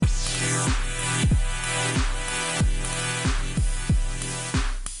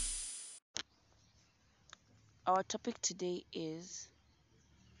Our topic today is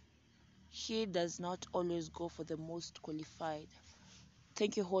He does not always go for the most qualified.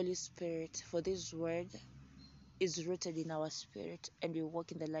 Thank you, Holy Spirit, for this word is rooted in our spirit and we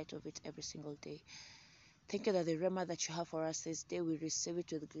walk in the light of it every single day. Thank you that the rhema that you have for us this day, we receive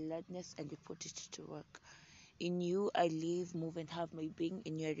it with gladness and we put it to work. In you I live, move, and have my being.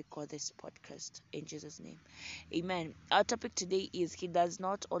 In you I record this podcast. In Jesus' name. Amen. Our topic today is He does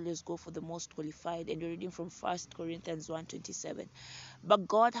not always go for the most qualified. And we're reading from 1 Corinthians 1:27. But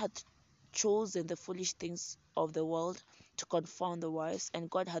God hath chosen the foolish things of the world to confound the wise. And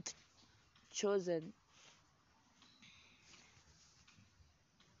God hath chosen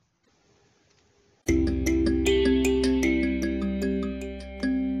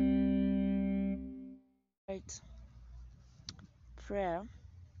prayer.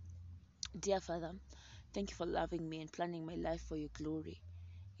 Dear Father, thank you for loving me and planning my life for your glory.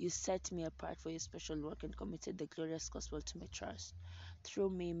 You set me apart for your special work and committed the glorious gospel to my trust.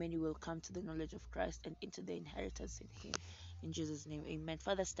 Through me, many will come to the knowledge of Christ and into the inheritance in Him. In Jesus' name, amen.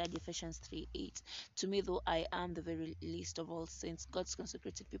 Father, study Ephesians 3:8. To me, though I am the very least of all saints, God's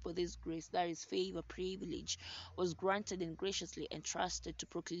consecrated people, this grace, that is favor, privilege, was granted and graciously entrusted to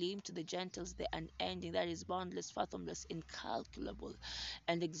proclaim to the Gentiles the unending, that is boundless, fathomless, incalculable,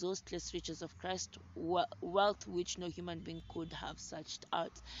 and exhaustless riches of Christ, wealth which no human being could have searched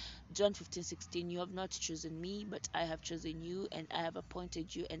out. John 15:16. You have not chosen me, but I have chosen you, and I have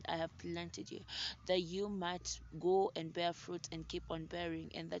appointed you, and I have planted you, that you might go and bear fruit and keep on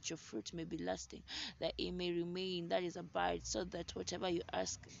bearing, and that your fruit may be lasting, that it may remain, that is abide, so that whatever you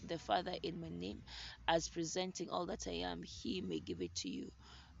ask the Father in my name, as presenting all that I am, He may give it to you.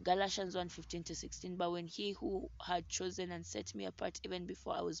 Galatians 1:15-16. But when He who had chosen and set me apart even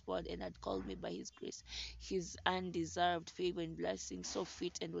before I was born and had called me by His grace, His undeserved favor and blessing, so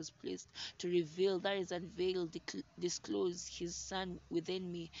fit and was pleased to reveal, that is unveil, disclose His Son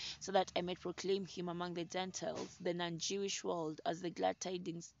within me, so that I might proclaim Him among the Gentiles, the non-Jewish world, as the glad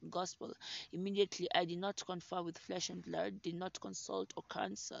tidings gospel. Immediately I did not confer with flesh and blood, did not consult or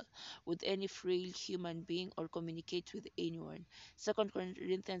counsel with any frail human being or communicate with anyone. 2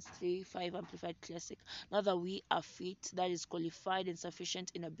 Corinthians 3:5 Amplified Classic. Not that we are fit, that is qualified and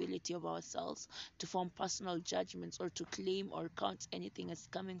sufficient in ability of ourselves to form personal judgments or to claim or count anything as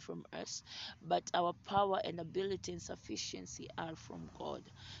coming from us, but our power and ability and sufficiency are from God.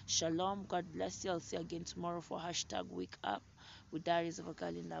 Shalom. God bless you. I'll see you again tomorrow for hashtag Wake Up with Diaries of a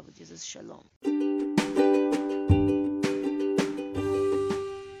Girl in Love with Jesus. Shalom.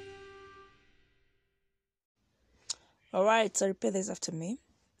 All right, so repeat this after me.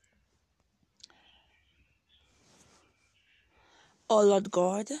 Oh Lord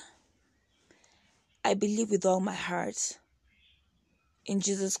God, I believe with all my heart in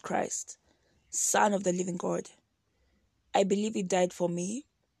Jesus Christ, Son of the living God. I believe He died for me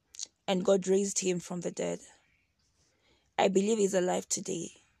and God raised Him from the dead. I believe He's alive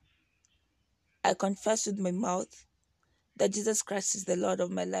today. I confess with my mouth that Jesus Christ is the Lord of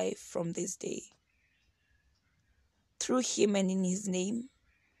my life from this day. Through Him and in His name,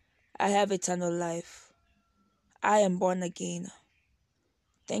 I have eternal life. I am born again.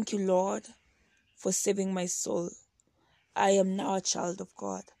 Thank you, Lord, for saving my soul. I am now a child of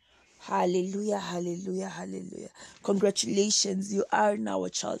God. Hallelujah, hallelujah, hallelujah. Congratulations, you are now a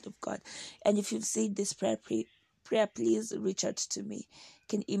child of God. And if you've said this prayer, please reach out to me. You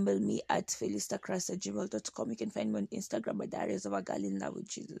can email me at felistachrist@gmail.com. You can find me on Instagram at Diaries of a Girl in Love with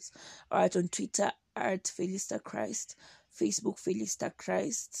Jesus. Or on Twitter at felistachrist, Facebook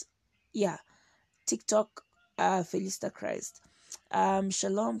felistachrist. Yeah, TikTok felistachrist.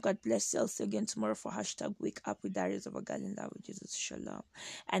 Shalom. God bless you. I'll see you again tomorrow for hashtag Wake Up with Diaries of a Girl in Love with Jesus. Shalom.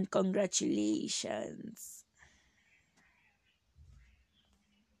 And congratulations.